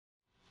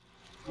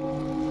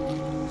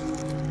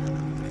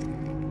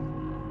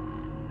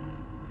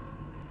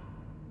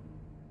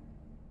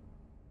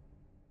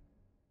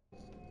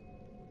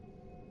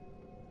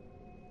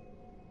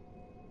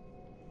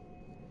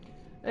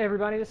Hey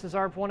everybody, this is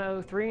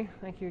ARP103.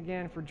 Thank you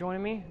again for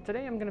joining me.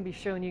 Today I'm going to be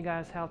showing you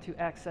guys how to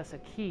access a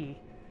key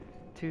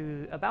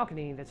to a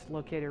balcony that's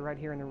located right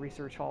here in the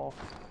research hall.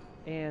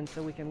 And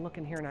so we can look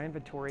in here in our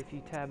inventory. If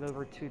you tab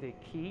over to the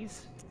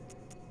keys,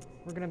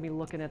 we're going to be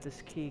looking at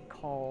this key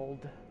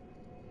called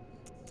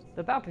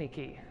the balcony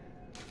key.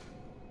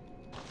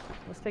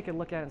 Let's take a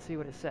look at it and see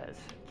what it says.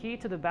 Key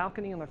to the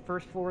balcony on the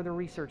first floor of the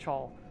research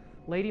hall.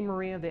 Lady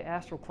Maria of the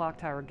Astral Clock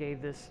Tower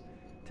gave this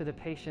to the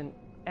patient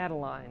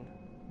Adeline.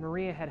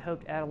 Maria had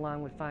hoped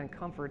Adeline would find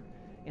comfort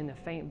in the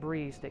faint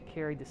breeze that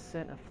carried the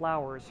scent of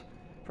flowers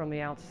from the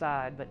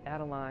outside, but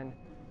Adeline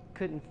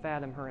couldn't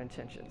fathom her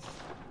intentions.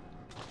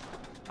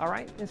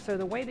 Alright, and so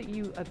the way that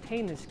you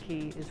obtain this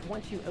key is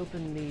once you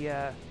open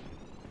the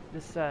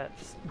this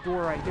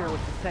door right here,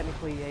 which is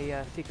technically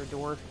a secret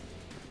door,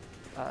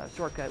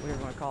 shortcut, whatever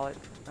you want to call it.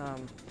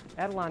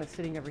 Adeline is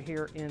sitting over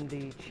here in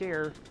the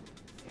chair,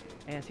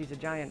 and she's a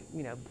giant,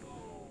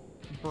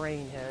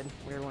 brain head,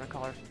 whatever you want to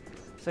call her.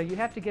 So you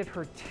have to give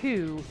her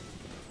 2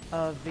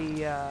 of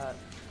the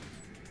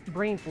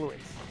brain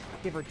fluids.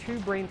 Give her 2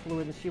 brain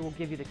fluids and she will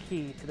give you the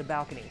key to the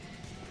balcony.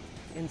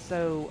 And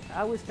so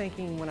I was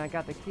thinking when I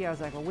got the key, I was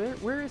like, well,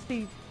 where is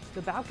the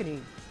balcony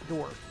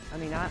door? I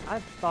mean, I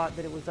thought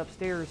that it was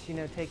upstairs,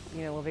 take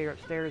elevator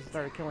upstairs and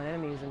started killing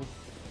enemies, and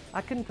I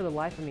couldn't for the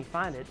life of me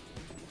find it.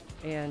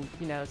 And,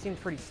 it seems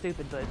pretty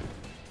stupid, but,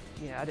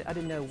 I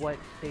didn't know what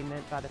they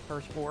meant by the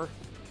first floor.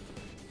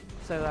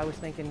 So I was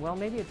thinking, well,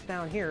 maybe it's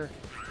down here.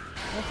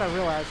 Once I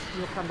realized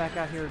you'll come back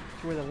out here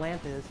to where the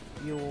lamp is,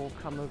 you'll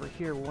come over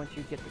here once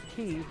you get the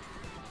key,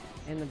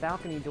 and the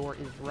balcony door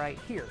is right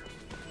here.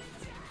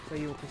 So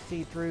you will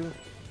proceed through.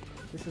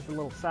 This is the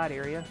little side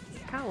area.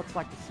 It kind of looks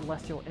like the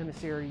Celestial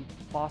Emissary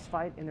boss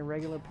fight in the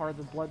regular part of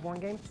the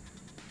Bloodborne game.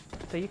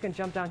 So you can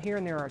jump down here,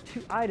 and there are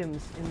 2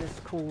 items in this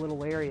cool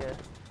little area.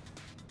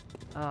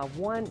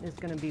 One is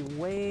going to be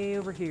way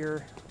over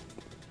here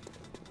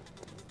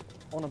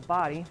on a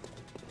body,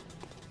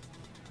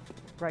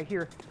 right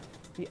here.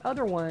 The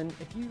other one,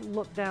 if you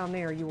look down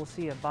there, you will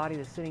see a body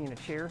that's sitting in a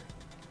chair.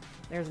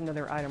 There's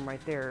another item right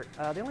there.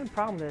 The only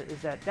problem with it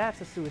is that that's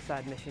a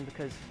suicide mission,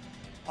 because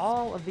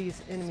all of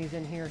these enemies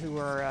in here who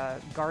are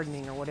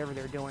gardening or whatever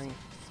they're doing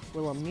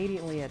will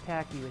immediately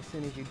attack you as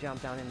soon as you jump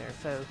down in there.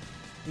 So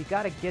you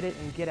got to get it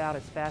and get out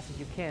as fast as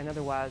you can.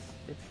 Otherwise,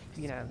 it's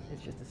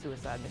it's just a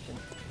suicide mission.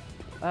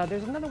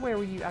 There's another way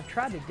where I've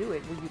tried to do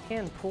it where you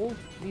can pull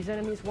these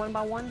enemies one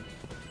by one,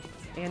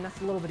 and that's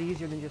a little bit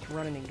easier than just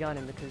running and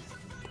gunning, because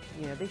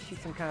they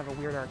shoot some kind of a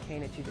weird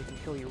arcane at you that can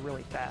kill you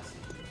really fast.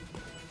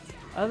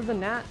 Other than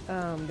that,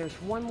 there's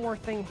one more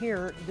thing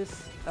here.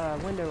 This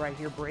window right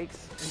here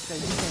breaks, and so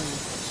you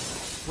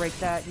can break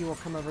that. You will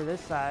come over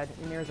this side,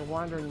 and there's a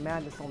Wandering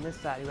Madness on this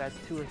side who has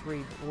 2 or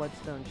 3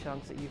 bloodstone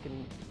chunks that you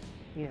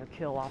can,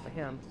 kill off of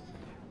him.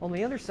 On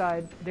the other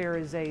side, there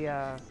is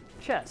a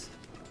chest.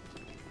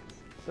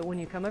 But when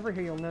you come over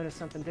here, you'll notice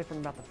something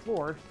different about the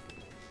floor,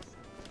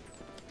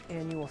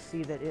 and you will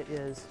see that it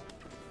is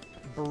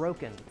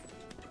broken.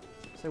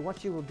 So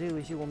what you will do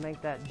is you will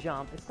make that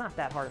jump. It's not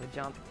that hard of a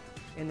jump,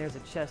 and there's a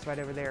chest right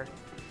over there.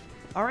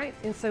 Alright,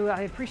 and so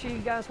I appreciate you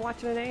guys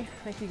watching today.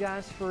 Thank you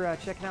guys for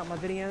checking out my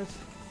videos.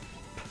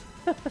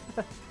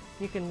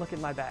 You can look at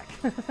my back.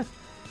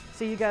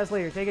 See you guys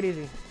later. Take it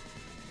easy.